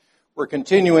We're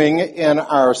continuing in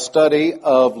our study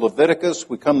of Leviticus.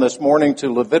 We come this morning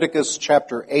to Leviticus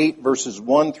chapter 8, verses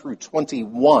 1 through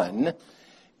 21.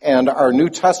 And our New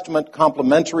Testament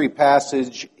complementary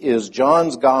passage is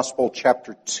John's Gospel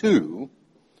chapter 2,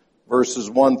 verses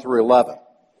 1 through 11.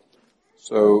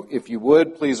 So if you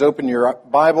would, please open your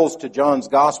Bibles to John's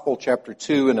Gospel chapter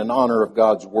 2, and in honor of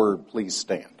God's Word, please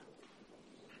stand.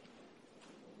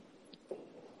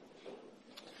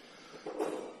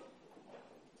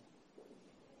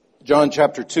 John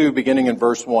chapter 2, beginning in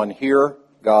verse 1, hear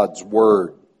God's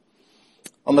Word.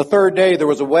 On the third day there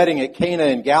was a wedding at Cana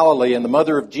in Galilee, and the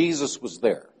mother of Jesus was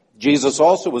there. Jesus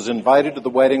also was invited to the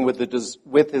wedding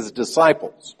with his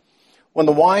disciples. When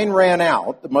the wine ran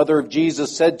out, the mother of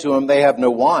Jesus said to him, "They have no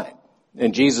wine."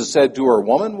 And Jesus said to her,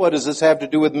 "Woman, what does this have to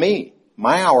do with me?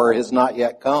 My hour has not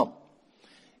yet come."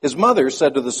 His mother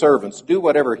said to the servants, "Do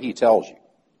whatever he tells you."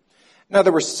 Now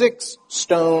there were 6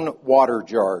 stone water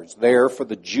jars there for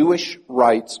the Jewish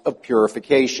rites of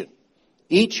purification,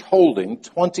 each holding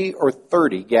 20 or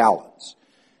 30 gallons.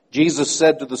 Jesus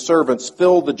said to the servants,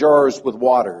 "Fill the jars with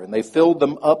water," and they filled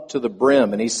them up to the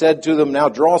brim. And he said to them, "Now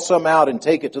draw some out and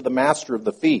take it to the master of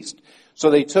the feast." So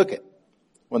they took it.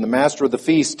 When the master of the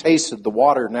feast tasted the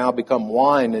water now become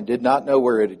wine and did not know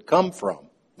where it had come from,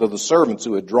 though the servants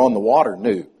who had drawn the water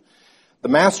knew, the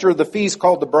master of the feast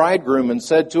called the bridegroom and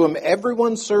said to him,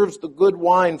 "Everyone serves the good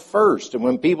wine first, and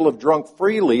when people have drunk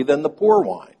freely, then the poor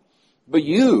wine. But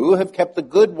you have kept the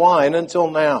good wine until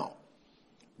now."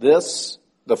 This,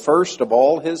 the first of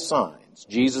all his signs,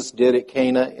 Jesus did at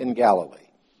Cana in Galilee,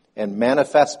 and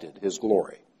manifested his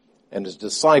glory, and his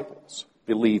disciples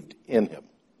believed in him.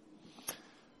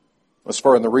 As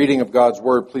far as the reading of God's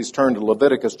Word, please turn to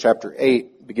Leviticus chapter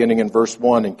 8, beginning in verse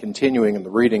 1 and continuing in the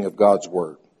reading of God's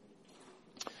Word.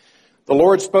 The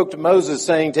Lord spoke to Moses,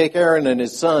 saying, "Take Aaron and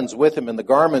his sons with him, and the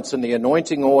garments and the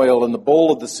anointing oil and the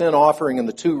bowl of the sin offering and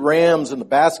the 2 rams and the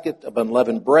basket of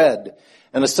unleavened bread,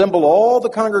 and assemble all the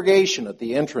congregation at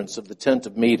the entrance of the tent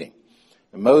of meeting."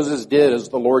 And Moses did as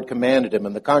the Lord commanded him,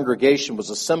 and the congregation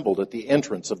was assembled at the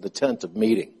entrance of the tent of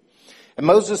meeting. And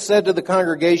Moses said to the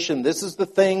congregation, "This is the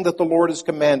thing that the Lord has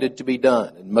commanded to be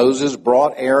done." And Moses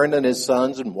brought Aaron and his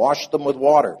sons and washed them with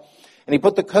water. And he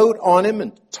put the coat on him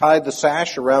and tied the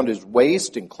sash around his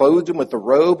waist and clothed him with the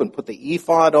robe and put the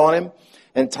ephod on him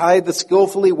and tied the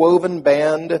skillfully woven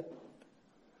band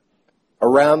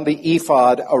around the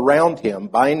ephod around him,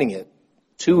 binding it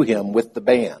to him with the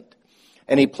band.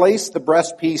 And he placed the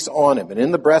breastpiece on him, and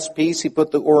in the breastpiece he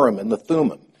put the Urim and the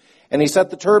Thummim. And he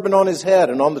set the turban on his head,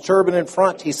 and on the turban in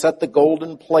front he set the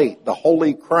golden plate, the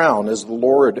holy crown, as the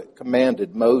Lord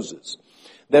commanded Moses.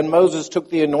 Then Moses took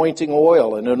the anointing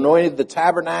oil and anointed the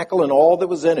tabernacle and all that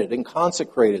was in it and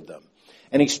consecrated them.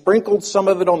 And he sprinkled some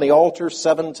of it on the altar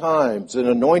 7 times and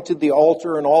anointed the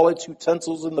altar and all its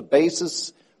utensils in the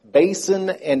basin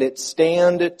and its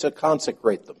stand to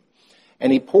consecrate them.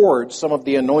 And he poured some of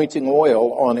the anointing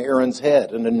oil on Aaron's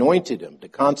head and anointed him to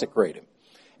consecrate him.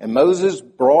 And Moses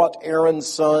brought Aaron's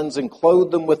sons and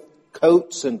clothed them with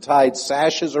coats and tied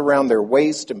sashes around their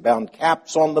waist and bound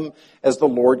caps on them as the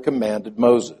Lord commanded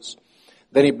Moses.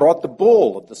 Then he brought the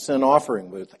bull of the sin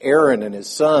offering with Aaron and his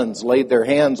sons, laid their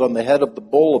hands on the head of the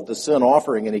bull of the sin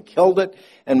offering, and he killed it.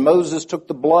 And Moses took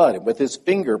the blood and with his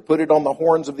finger put it on the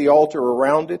horns of the altar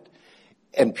around it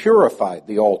and purified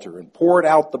the altar and poured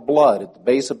out the blood at the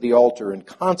base of the altar and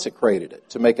consecrated it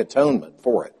to make atonement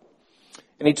for it.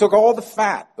 And he took all the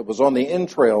fat that was on the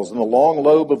entrails and the long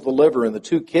lobe of the liver and the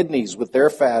 2 kidneys with their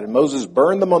fat, and Moses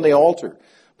burned them on the altar.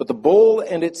 But the bull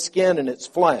and its skin and its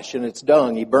flesh and its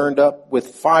dung he burned up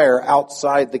with fire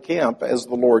outside the camp as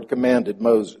the Lord commanded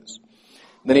Moses.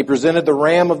 Then he presented the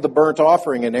ram of the burnt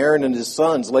offering, and Aaron and his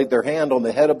sons laid their hand on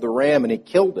the head of the ram, and he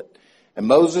killed it. And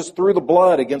Moses threw the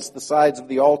blood against the sides of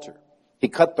the altar. He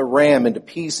cut the ram into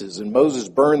pieces, and Moses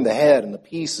burned the head and the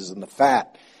pieces and the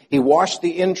fat. He washed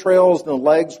the entrails and the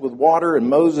legs with water, and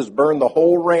Moses burned the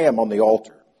whole ram on the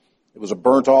altar. It was a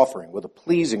burnt offering with a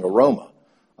pleasing aroma,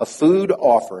 a food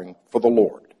offering for the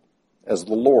Lord, as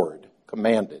the Lord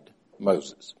commanded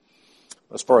Moses.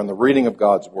 As far as the reading of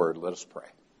God's Word, let us pray.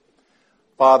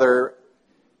 Father,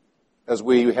 as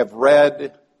we have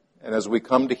read and as we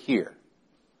come to hear,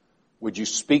 would you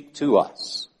speak to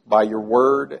us by your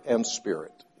Word and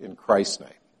Spirit, in Christ's name.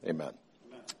 Amen.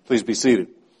 Please be seated.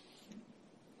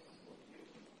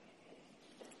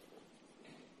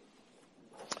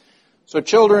 So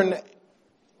children,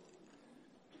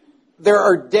 there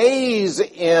are days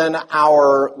in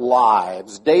our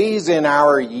lives, days in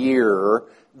our year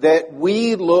that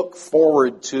we look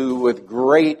forward to with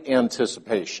great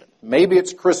anticipation. Maybe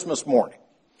it's Christmas morning.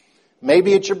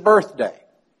 Maybe it's your birthday.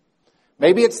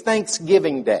 Maybe it's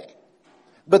Thanksgiving Day.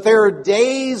 But there are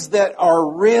days that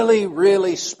are really,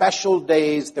 really special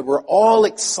days that we're all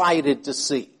excited to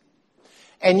see.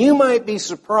 And you might be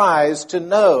surprised to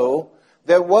know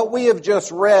that what we have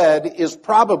just read is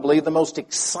probably the most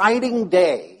exciting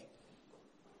day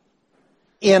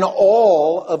in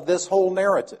all of this whole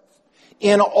narrative.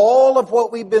 In all of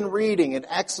what we've been reading in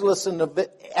Exodus and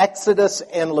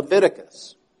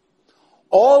Leviticus,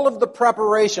 all of the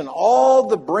preparation, all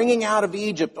the bringing out of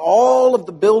Egypt, all of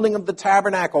the building of the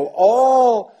tabernacle,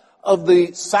 all of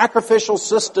the sacrificial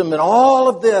system, and all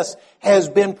of this has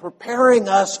been preparing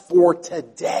us for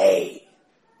today.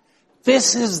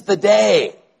 This is the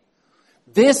day.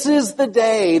 This is the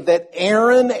day that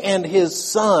Aaron and his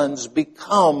sons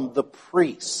become the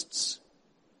priests.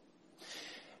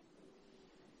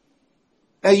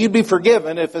 Now, you'd be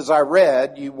forgiven if, as I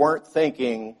read, you weren't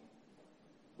thinking,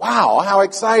 wow, how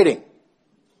exciting.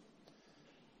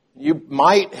 You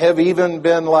might have even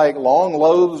been like long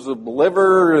loaves of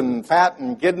liver and fat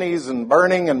and kidneys and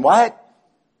burning and what?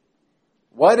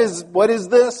 What is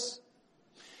this?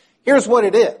 Here's what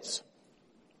it is.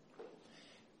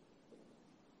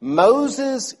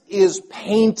 Moses is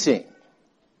painting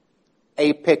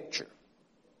a picture.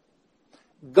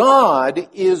 God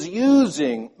is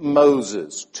using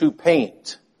Moses to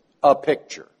paint a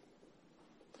picture.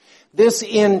 This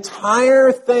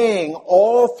entire thing,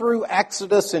 all through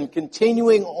Exodus and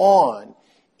continuing on,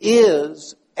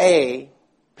 is a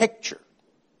picture.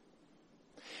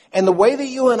 And the way that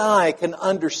you and I can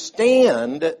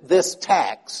understand this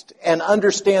text and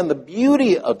understand the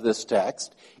beauty of this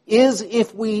text is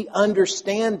if we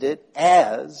understand it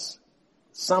as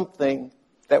something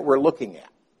that we're looking at.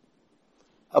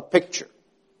 A picture.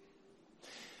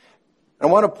 I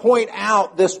want to point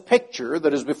out this picture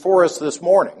that is before us this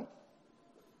morning.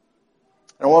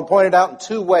 And I want to point it out in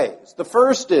two ways. The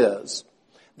first is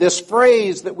this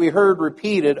phrase that we heard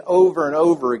repeated over and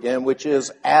over again, which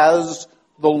is, as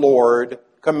the Lord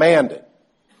commanded.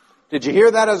 Did you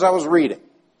hear that as I was reading?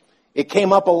 It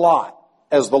came up a lot.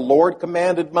 As the Lord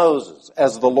commanded Moses,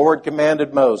 as the Lord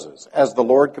commanded Moses, as the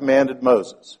Lord commanded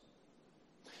Moses.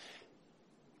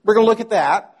 We're going to look at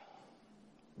that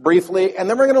briefly, and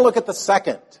then we're going to look at the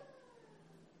second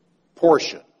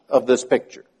portion of this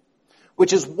picture,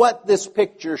 which is what this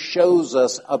picture shows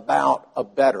us about a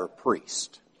better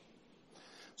priest.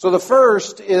 So the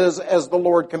first is as the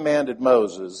Lord commanded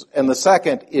Moses, and the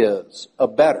second is a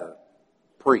better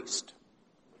priest.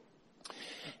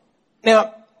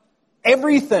 Now,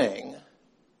 everything,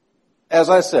 as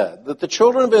I said, that the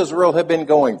children of Israel have been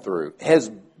going through has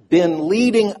been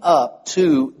leading up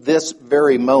to this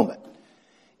very moment.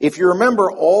 If you remember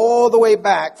all the way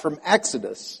back from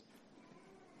Exodus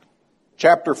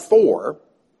chapter 4,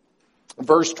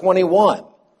 verse 21,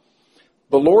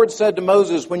 the Lord said to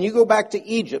Moses, when you go back to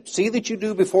Egypt, see that you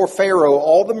do before Pharaoh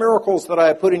all the miracles that I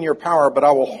have put in your power, but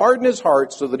I will harden his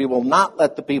heart so that he will not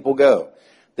let the people go.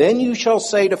 Then you shall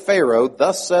say to Pharaoh,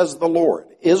 thus says the Lord,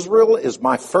 Israel is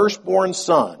my firstborn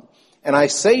son, and I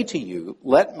say to you,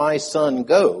 let my son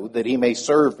go, that he may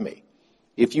serve me.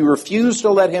 If you refuse to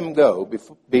let him go,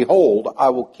 behold, I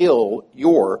will kill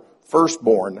your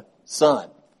firstborn son.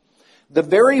 The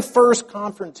very first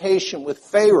confrontation with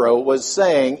Pharaoh was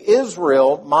saying,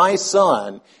 Israel, my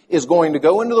son, is going to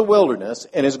go into the wilderness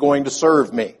and is going to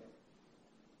serve me.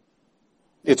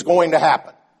 It's going to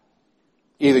happen.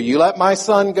 Either you let my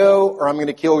son go or I'm going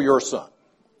to kill your son.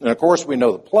 And of course we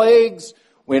know the plagues.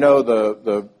 We know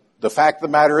the fact of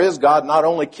the matter is God not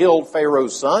only killed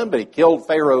Pharaoh's son, but he killed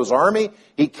Pharaoh's army.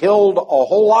 He killed a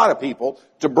whole lot of people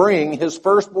to bring his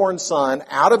firstborn son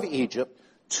out of Egypt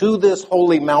to this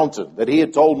holy mountain that he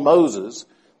had told Moses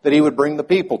that he would bring the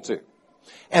people to.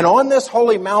 And on this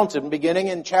holy mountain, beginning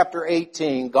in chapter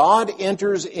 18, God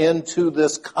enters into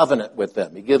this covenant with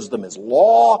them. He gives them his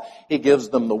law. He gives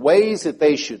them the ways that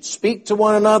they should speak to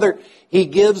one another. He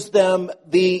gives them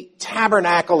the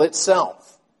tabernacle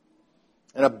itself.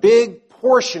 And a big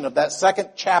portion of that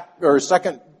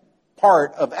second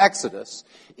part of Exodus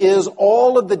is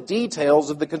all of the details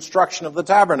of the construction of the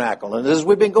tabernacle. And as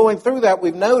we've been going through that,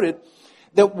 we've noted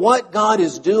that what God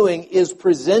is doing is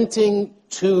presenting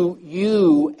to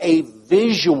you a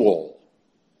visual,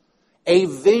 a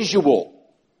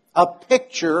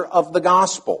picture of the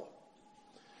gospel.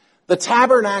 The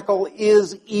tabernacle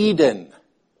is Eden.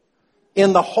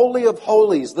 In the Holy of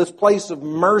Holies, this place of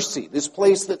mercy, this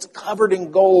place that's covered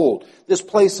in gold, this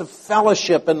place of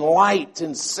fellowship and light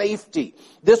and safety,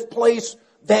 this place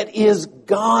that is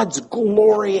God's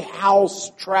glory house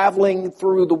traveling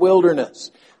through the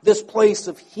wilderness, this place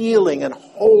of healing and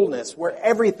wholeness where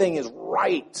everything is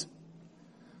right.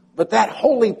 But that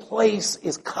holy place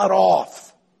is cut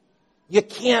off. You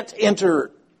can't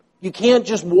enter. You can't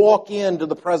just walk into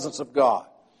the presence of God.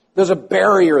 There's a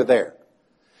barrier there.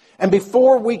 And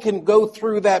before we can go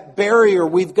through that barrier,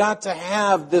 we've got to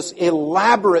have this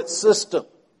elaborate system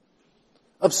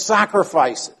of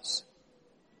sacrifices.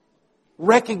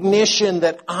 Recognition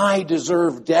that I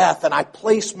deserve death, and I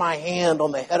place my hand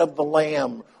on the head of the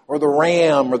lamb or the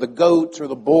ram or the goat or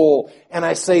the bull, and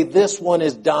I say, this one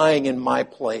is dying in my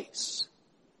place.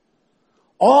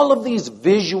 All of these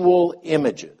visual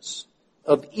images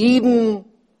of Eden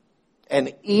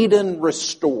and Eden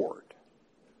restored.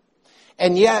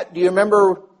 And yet, do you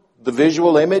remember the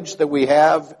visual image that we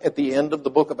have at the end of the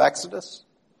book of Exodus?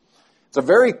 It's a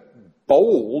very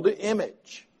bold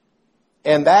image.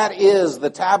 And that is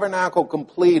the tabernacle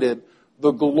completed,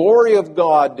 the glory of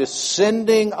God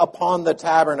descending upon the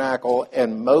tabernacle,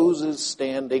 and Moses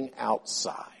standing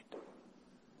outside.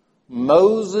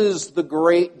 Moses, the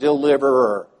great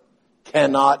deliverer,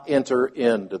 cannot enter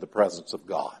into the presence of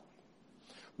God.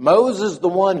 Moses, the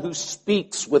one who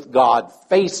speaks with God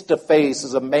face to face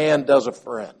as a man does a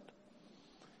friend,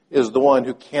 is the one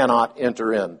who cannot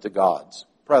enter into God's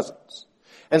presence.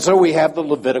 And so we have the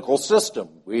Levitical system.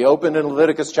 We open in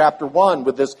Leviticus chapter 1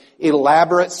 with this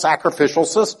elaborate sacrificial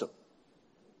system.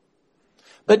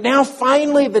 But now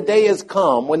finally the day has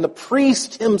come when the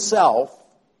priest himself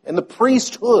and the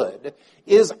priesthood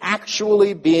is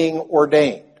actually being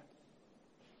ordained.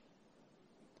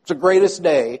 It's the greatest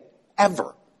day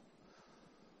ever.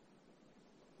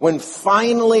 When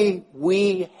finally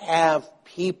we have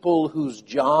people whose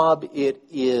job it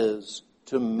is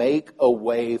to make a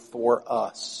way for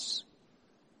us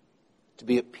to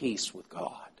be at peace with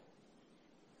God.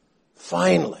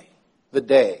 Finally, the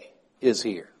day is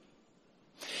here.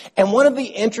 And one of the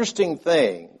interesting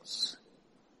things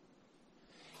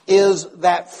is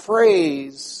that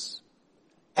phrase,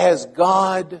 as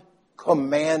God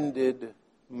commanded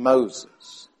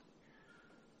Moses.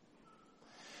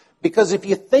 Because if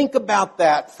you think about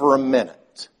that for a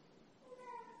minute,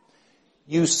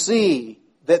 you see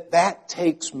that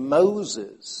takes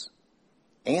Moses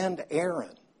and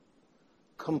Aaron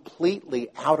completely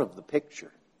out of the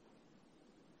picture.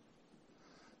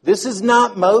 This is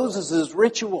not Moses'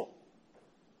 ritual.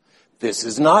 This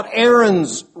is not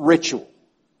Aaron's ritual.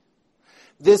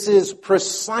 This is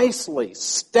precisely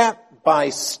step by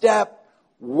step,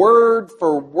 word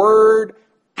for word,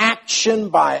 action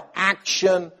by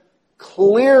action,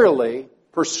 clearly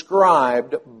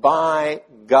prescribed by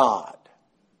God.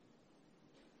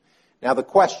 Now the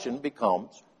question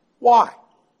becomes, why?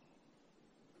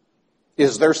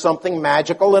 Is there something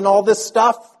magical in all this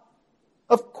stuff?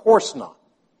 Of course not.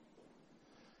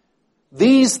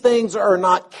 These things are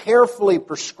not carefully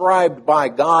prescribed by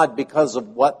God because of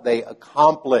what they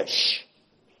accomplish.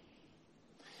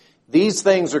 These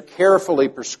things are carefully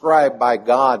prescribed by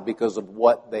God because of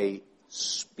what they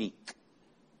speak.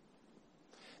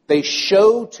 They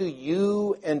show to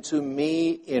you and to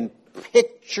me in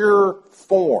picture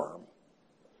form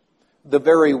the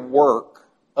very work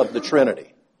of the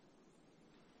Trinity.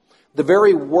 The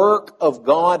very work of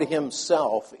God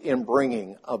Himself in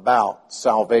bringing about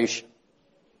salvation.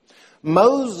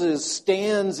 Moses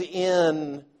stands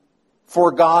in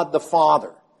for God the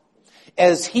Father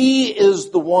as he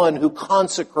is the one who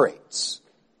consecrates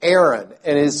Aaron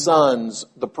and his sons,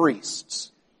 the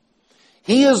priests.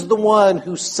 He is the one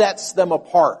who sets them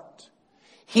apart.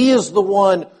 He is the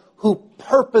one who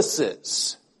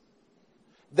purposes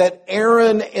that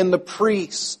Aaron and the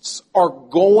priests are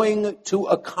going to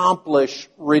accomplish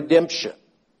redemption.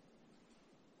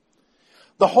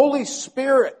 The Holy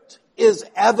Spirit is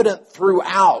evident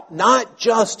throughout, not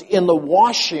just in the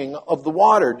washing of the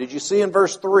water. Did you see in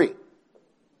verse 3?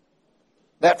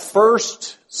 That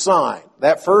first sign,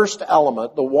 that first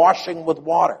element, the washing with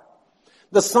water.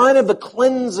 The sign of the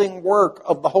cleansing work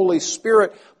of the Holy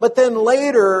Spirit, but then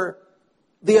later,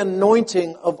 the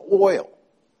anointing of oil.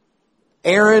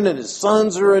 Aaron and his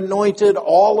sons are anointed.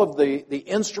 All of the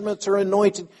instruments are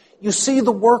anointed. You see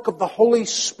the work of the Holy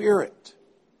Spirit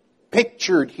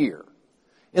pictured here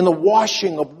in the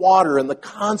washing of water and the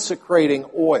consecrating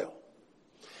oil.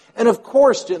 And of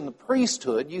course, in the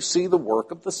priesthood, you see the work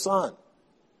of the Son.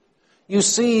 You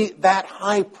see that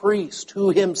high priest who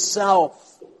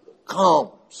himself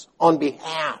comes on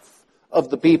behalf of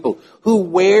the people, who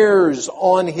wears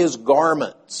on his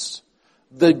garments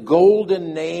the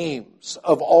golden names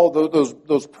of all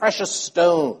those precious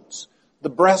stones, the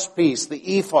breastpiece,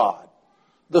 the ephod,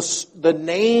 the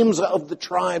names of the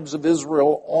tribes of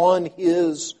Israel on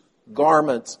his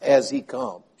garments as he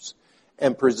comes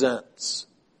and presents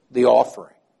the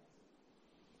offering.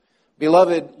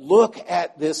 Beloved, look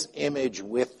at this image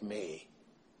with me.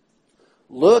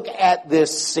 Look at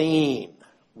this scene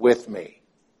with me.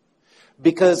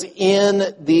 Because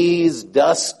in these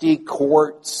dusty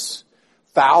courts,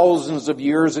 thousands of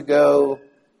years ago,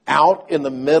 out in the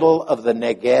middle of the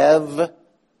Negev,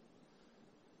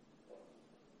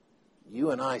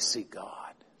 you and I see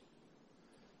God.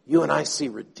 You and I see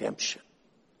redemption.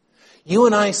 You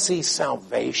and I see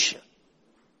salvation.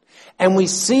 And we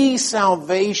see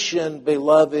salvation,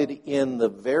 beloved, in the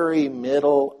very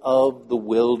middle of the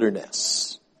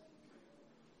wilderness.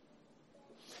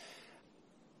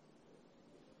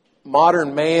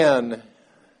 Modern man,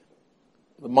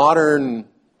 the modern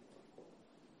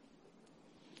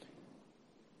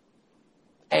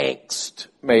angst,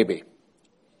 maybe.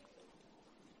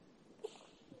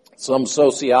 Some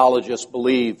sociologists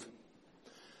believe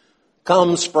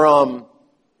comes from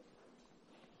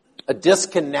a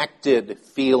disconnected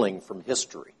feeling from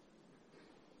history.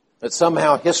 That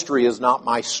somehow history is not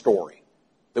my story.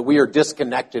 That we are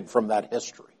disconnected from that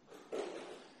history.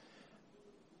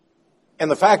 And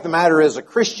the fact of the matter is, a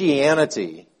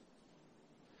Christianity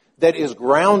that is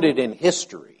grounded in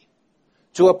history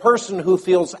to a person who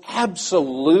feels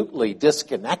absolutely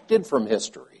disconnected from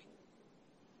history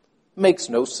makes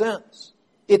no sense.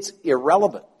 It's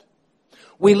irrelevant.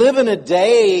 We live in a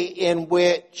day in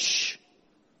which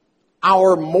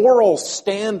our moral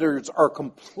standards are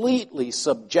completely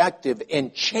subjective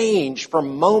and change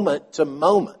from moment to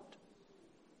moment.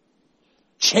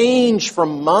 Change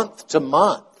from month to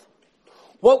month.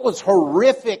 What was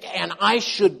horrific and I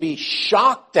should be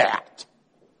shocked at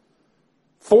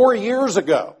 4 years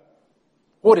ago,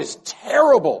 what is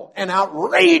terrible and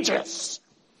outrageous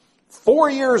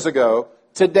 4 years ago,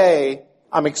 today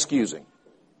I'm excusing.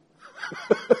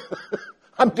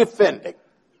 I'm defending.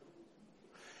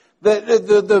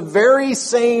 The very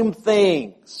same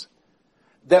things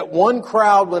that one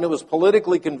crowd, when it was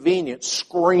politically convenient,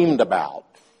 screamed about,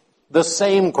 the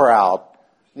same crowd,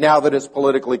 now that it's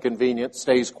politically convenient,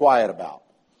 stays quiet about.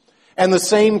 And the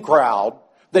same crowd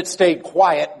that stayed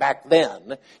quiet back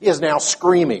then is now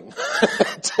screaming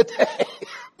today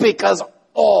because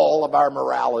all of our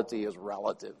morality is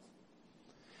relative.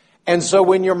 And so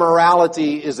when your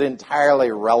morality is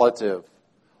entirely relative,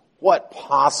 what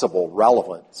possible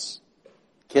relevance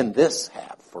can this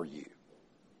have for you?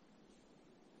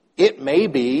 It may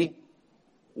be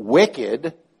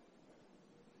wicked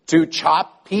to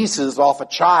chop pieces off a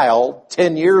child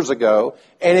 10 years ago,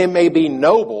 and it may be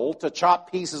noble to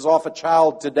chop pieces off a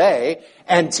child today,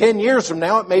 and 10 years from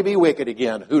now it may be wicked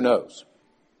again. Who knows?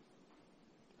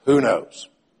 Who knows?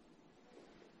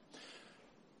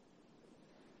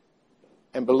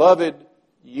 And beloved,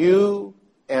 you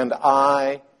and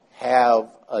I have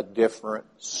a different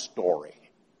story.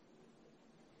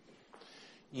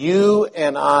 You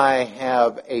and I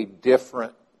have a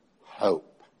different hope.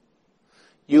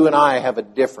 You and I have a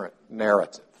different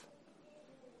narrative.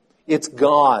 It's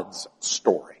God's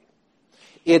story.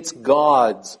 It's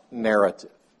God's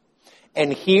narrative.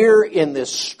 And here in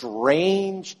this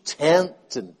strange tent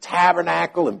and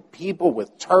tabernacle and people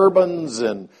with turbans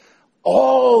and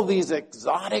all these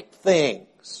exotic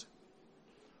things,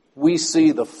 we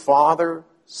see the Father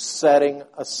setting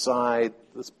aside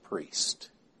the priest.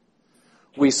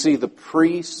 We see the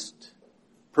priest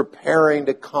preparing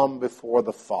to come before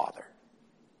the Father.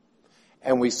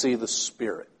 And we see the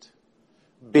Spirit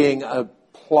being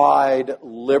applied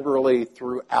liberally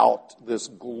throughout this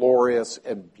glorious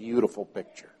and beautiful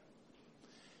picture.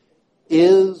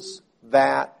 Is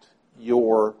that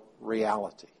your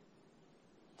reality?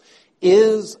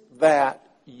 Is that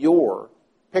your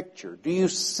picture? Do you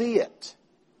see it?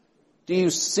 Do you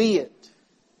see it?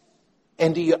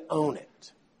 And do you own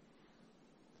it?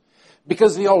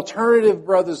 Because the alternative,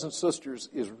 brothers and sisters,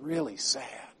 is really sad.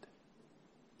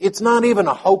 It's not even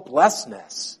a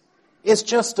hopelessness. It's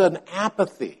just an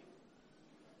apathy.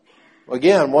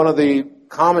 Again, one of the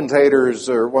commentators,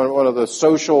 or one of the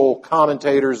social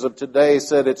commentators of today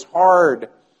said it's hard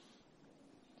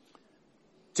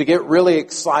to get really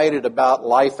excited about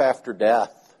life after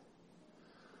death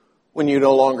when you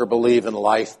no longer believe in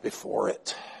life before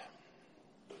it.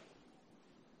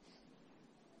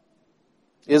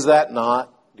 Is that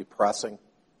not depressing?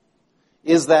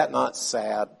 Is that not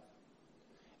sad?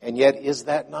 And yet, is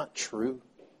that not true?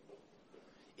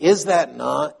 Is that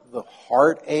not the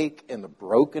heartache and the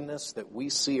brokenness that we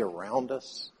see around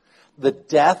us? The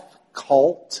death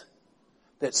cult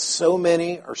that so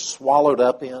many are swallowed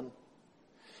up in?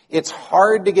 It's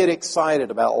hard to get excited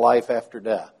about life after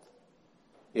death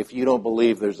if you don't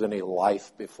believe there's any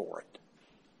life before it.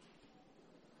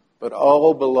 But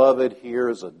oh, beloved, here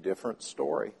is a different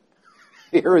story.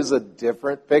 Here is a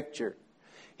different picture.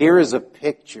 Here is a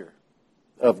picture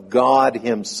of God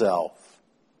Himself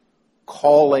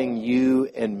calling you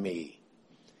and me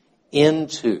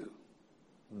into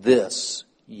this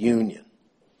union.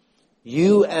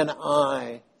 You and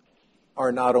I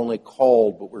are not only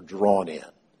called, but we're drawn in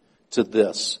to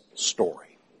this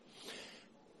story.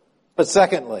 But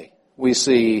secondly, we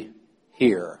see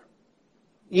here,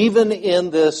 even in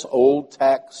this old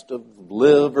text of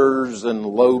livers and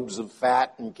lobes of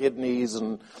fat and kidneys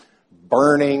and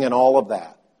burning and all of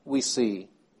that, we see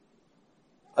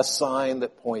a sign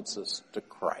that points us to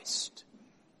Christ.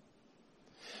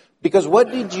 Because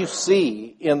what did you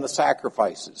see in the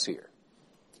sacrifices here?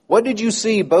 What did you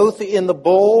see both in the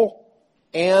bull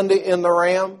and in the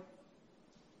ram?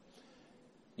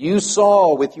 You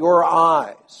saw with your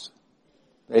eyes.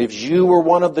 If you were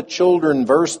one of the children,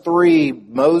 verse 3,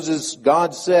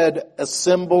 God said,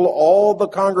 assemble all the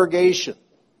congregation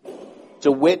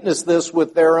to witness this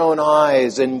with their own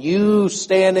eyes. And you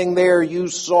standing there, you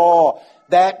saw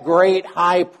that great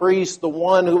high priest, the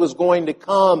one who was going to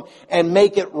come and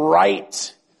make it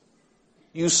right.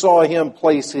 You saw him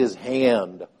place his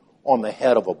hand on the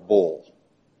head of a bull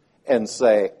and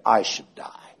say, I should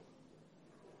die.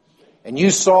 And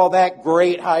you saw that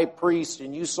great high priest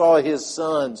and you saw his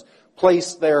sons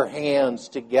place their hands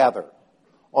together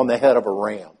on the head of a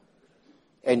ram.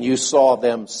 And you saw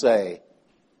them say,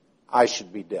 I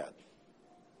should be dead.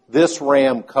 This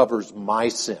ram covers my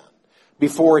sin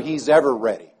before he's ever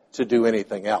ready to do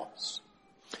anything else.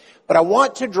 But I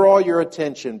want to draw your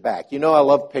attention back. You know I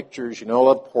love pictures. You know I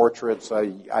love portraits.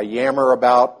 I yammer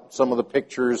about some of the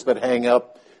pictures that hang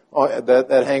up,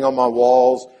 that hang on my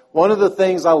walls. One of the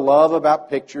things I love about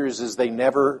pictures is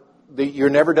you're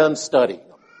never done studying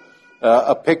them.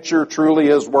 A picture truly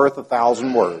is worth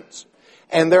 1,000 words.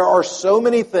 And there are so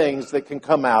many things that can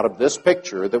come out of this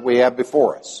picture that we have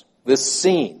before us. This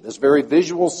scene, this very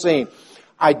visual scene.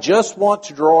 I just want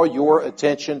to draw your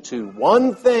attention to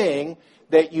one thing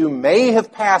that you may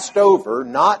have passed over,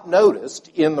 not noticed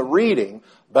in the reading,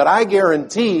 but I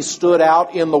guarantee stood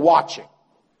out in the watching.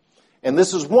 And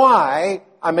this is why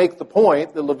I make the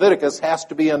point that Leviticus has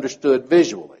to be understood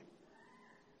visually.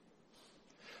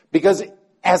 Because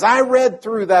as I read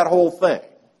through that whole thing,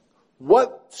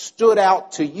 what stood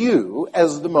out to you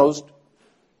as the most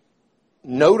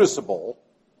noticeable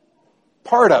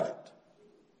part of it?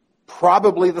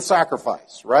 Probably the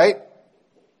sacrifice, right?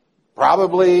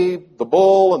 Probably the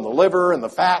bull and the liver and the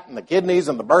fat and the kidneys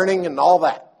and the burning and all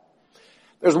that.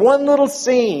 There's one little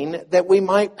scene that we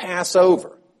might pass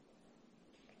over.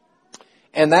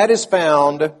 And that is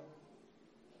found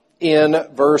in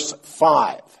verse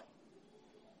 5.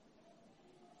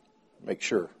 Make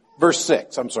sure. Verse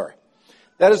 6, I'm sorry.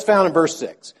 That is found in verse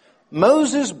 6.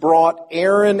 Moses brought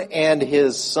Aaron and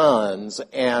his sons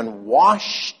and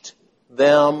washed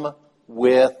them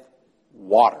with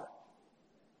water.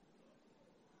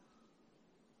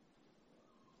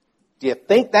 Do you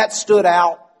think that stood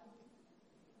out?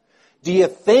 Do you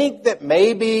think that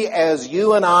maybe as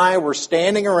you and I were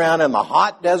standing around in the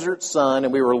hot desert sun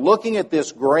and we were looking at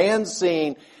this grand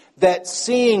scene, that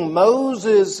seeing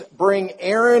Moses bring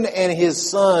Aaron and his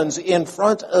sons in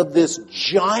front of this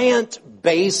giant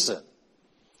basin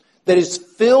that is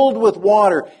filled with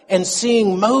water and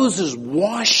seeing Moses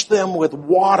wash them with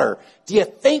water, do you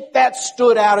think that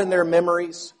stood out in their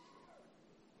memories?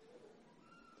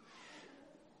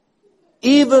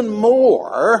 Even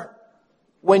more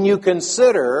when you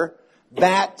consider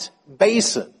that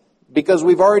basin, because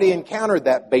we've already encountered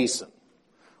that basin.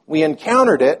 We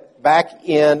encountered it back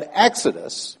in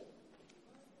Exodus.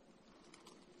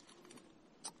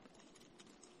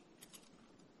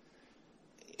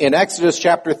 In Exodus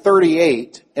chapter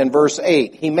 38 and verse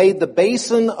 8, he made the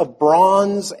basin of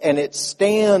bronze and its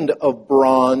stand of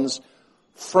bronze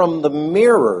from the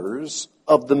mirrors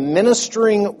of the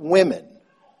ministering women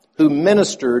who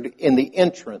ministered in the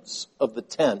entrance of the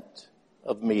tent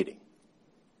of meeting.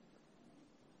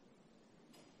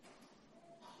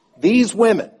 These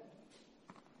women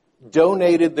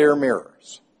donated their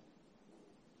mirrors.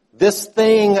 This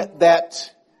thing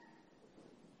that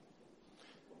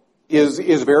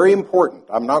is very important.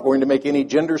 I'm not going to make any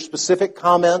gender-specific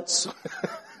comments.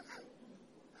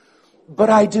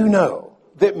 But I do know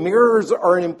that mirrors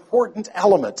are an important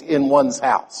element in one's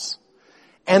house.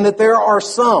 And that there are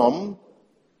some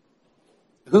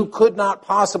who could not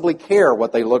possibly care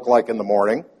what they look like in the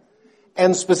morning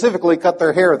and specifically cut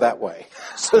their hair that way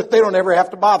so that they don't ever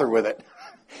have to bother with it.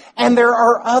 And there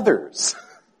are others,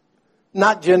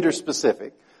 not gender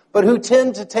specific, but who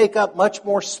tend to take up much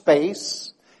more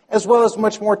space as well as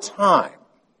much more time.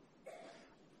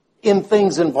 in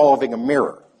things involving a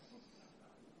mirror.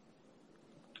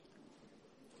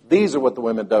 These are what the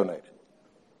women donated.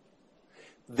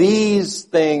 These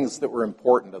things that were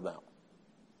important to them.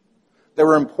 They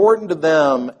were important to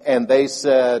them, and they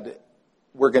said,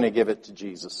 we're going to give it to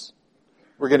Jesus.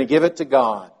 We're going to give it to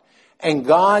God. And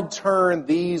God turned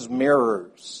these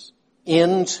mirrors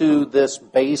into this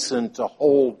basin to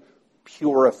hold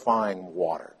purifying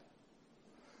water,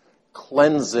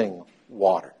 cleansing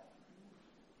water.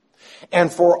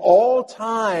 And for all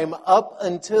time, up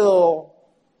until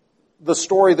the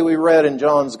story that we read in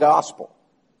John's Gospel,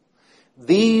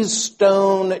 these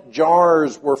stone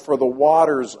jars were for the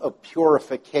waters of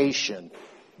purification.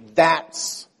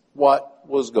 That's what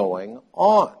was going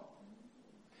on.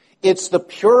 It's the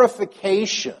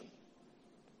purification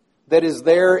that is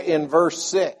there in verse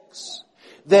 6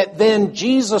 that then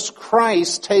Jesus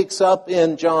Christ takes up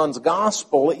in John's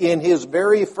Gospel in his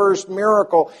very first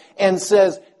miracle and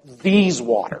says, these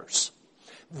waters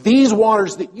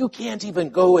that you can't even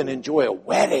go and enjoy a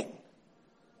wedding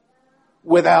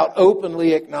without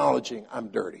openly acknowledging, I'm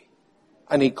dirty.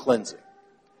 I need cleansing.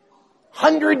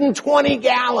 120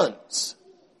 gallons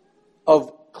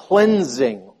of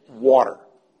cleansing water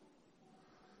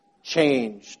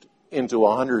changed into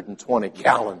 120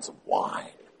 gallons of wine.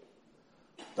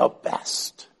 The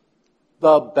best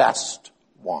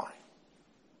wine.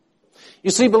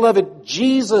 You see, beloved,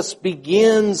 Jesus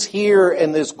begins here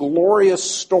in this glorious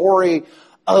story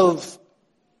of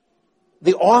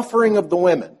the offering of the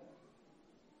women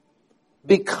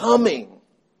becoming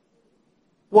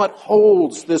what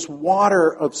holds this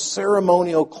water of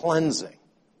ceremonial cleansing.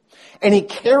 And he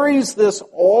carries this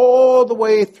all the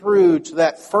way through to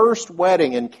that first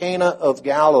wedding in Cana of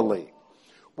Galilee,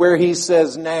 where he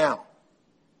says, now,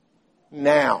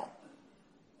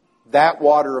 that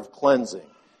water of cleansing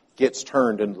gets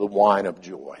turned into the wine of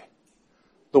joy,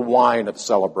 the wine of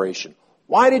celebration.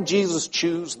 Why did Jesus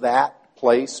choose that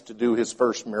place to do his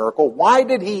first miracle? Why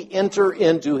did he enter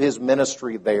into his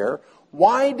ministry there?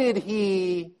 Why did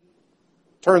he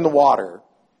turn the water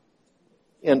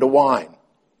into wine?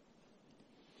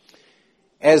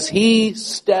 As he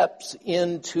steps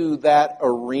into that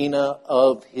arena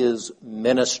of his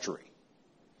ministry,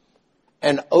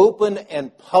 an open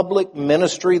and public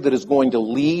ministry that is going to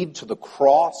lead to the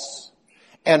cross,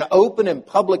 an open and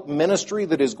public ministry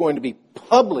that is going to be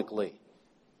publicly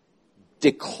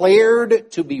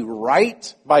declared to be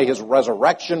right by his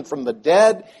resurrection from the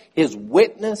dead, his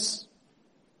witness,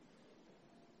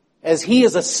 as he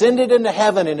is ascended into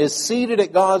heaven and is seated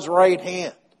at God's right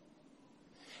hand,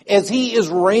 as he is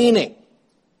reigning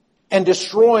and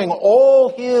destroying all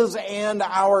his and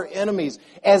our enemies,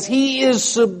 as he is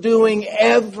subduing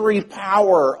every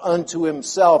power unto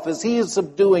himself, as he is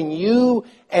subduing you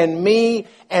and me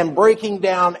and breaking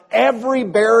down every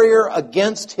barrier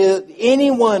against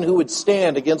anyone who would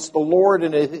stand against the Lord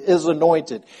and his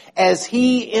anointed. As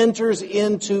he enters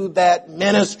into that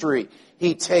ministry,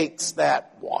 he takes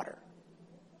that water.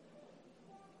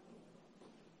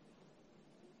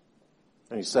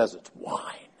 And he says it's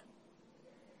wine.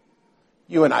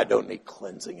 You and I don't need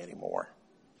cleansing anymore.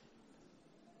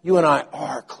 You and I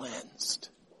are cleansed.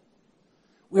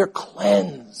 We are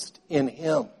cleansed in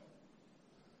him.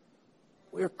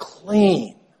 We're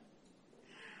clean.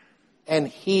 And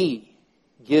he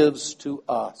gives to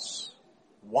us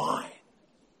wine.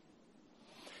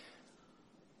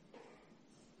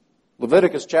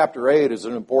 Leviticus chapter 8 is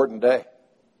an important day.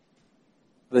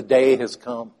 The day has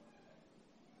come.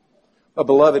 But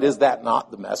beloved, is that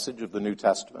not the message of the New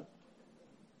Testament?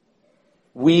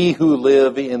 We who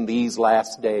live in these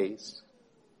last days.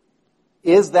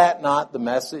 Is that not the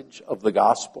message of the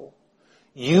gospel?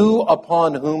 You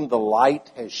upon whom the light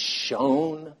has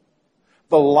shone.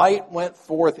 The light went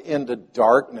forth into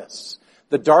darkness.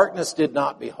 The darkness did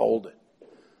not behold it.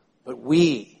 But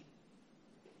we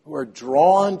who are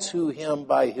drawn to him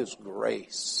by his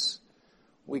grace,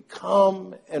 we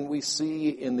come and we see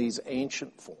in these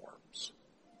ancient forms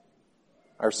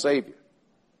our Savior,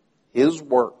 his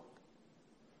work,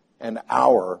 and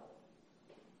our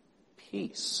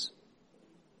peace,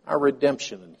 our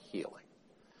redemption and healing.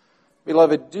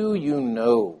 Beloved, do you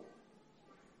know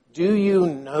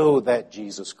that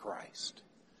Jesus Christ?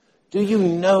 Do you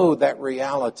know that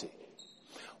reality?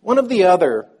 One of the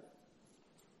other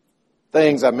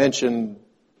things I mentioned,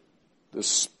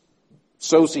 this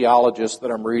sociologist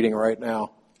that I'm reading right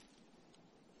now,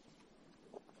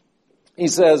 he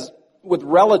says, with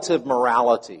relative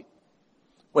morality,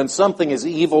 when something is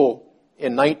evil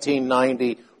in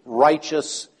 1990,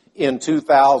 righteous in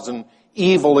 2000,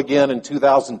 evil again in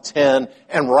 2010,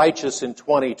 and righteous in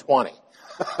 2020.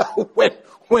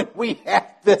 when we have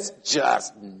this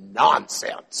just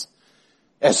nonsense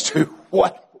as to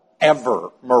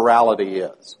whatever morality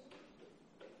is.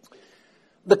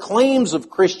 The claims of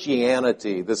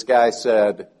Christianity, this guy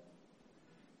said,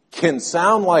 can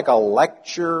sound like a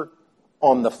lecture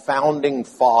on the founding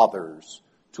fathers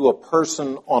to a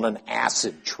person on an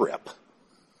acid trip.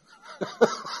 It's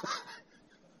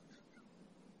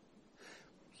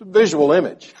a visual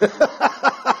image.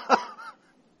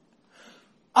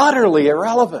 Utterly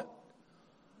irrelevant.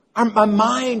 My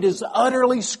mind is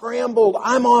utterly scrambled.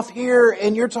 I'm off here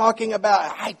and you're talking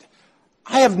about,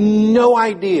 I have no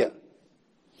idea.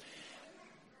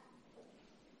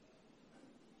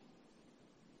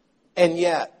 And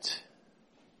yet,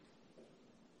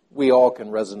 we all can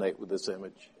resonate with this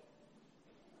image.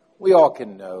 We all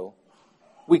can know.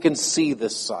 We can see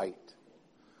this sight.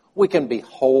 We can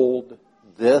behold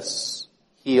this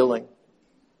healing.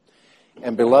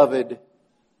 And beloved,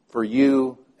 for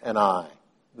you and I,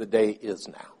 the day is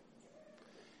now.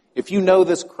 If you know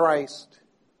this Christ,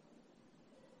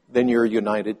 then you're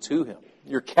united to Him.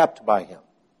 You're kept by Him.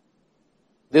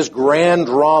 This grand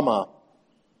drama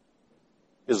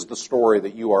is the story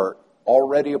that you are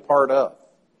already a part of.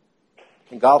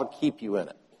 And God will keep you in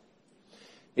it.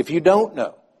 If you don't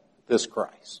know this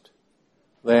Christ,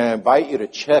 then I invite you to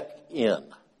check in,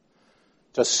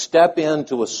 to step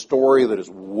into a story that is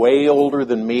way older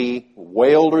than me,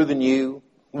 way older than you,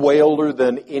 way older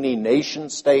than any nation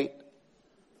state.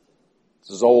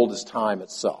 It's as old as time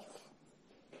itself.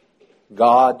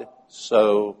 God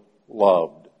so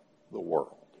loved the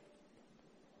world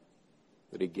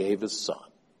that He gave His Son,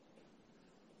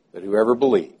 that whoever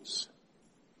believes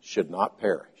should not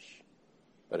perish,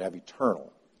 but have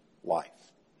eternal life.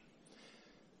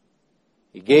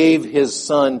 He gave His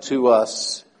Son to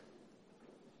us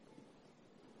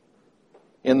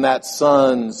in that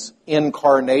Son's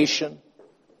incarnation.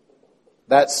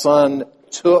 That Son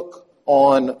took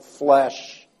on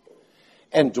flesh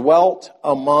and dwelt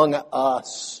among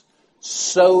us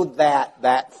so that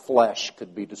that flesh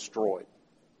could be destroyed.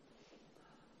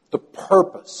 The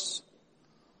purpose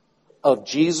of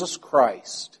Jesus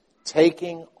Christ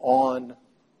taking on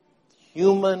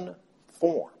human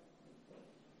form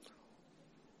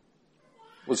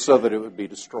was so that it would be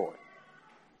destroyed.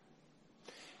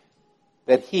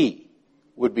 That He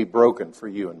would be broken for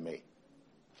you and me.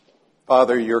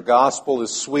 Father, your gospel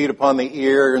is sweet upon the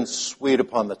ear and sweet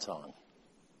upon the tongue.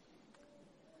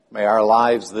 May our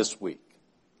lives this week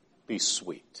be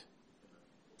sweet.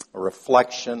 A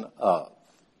reflection of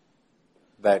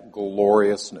that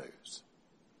glorious news.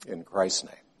 In Christ's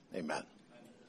name, amen.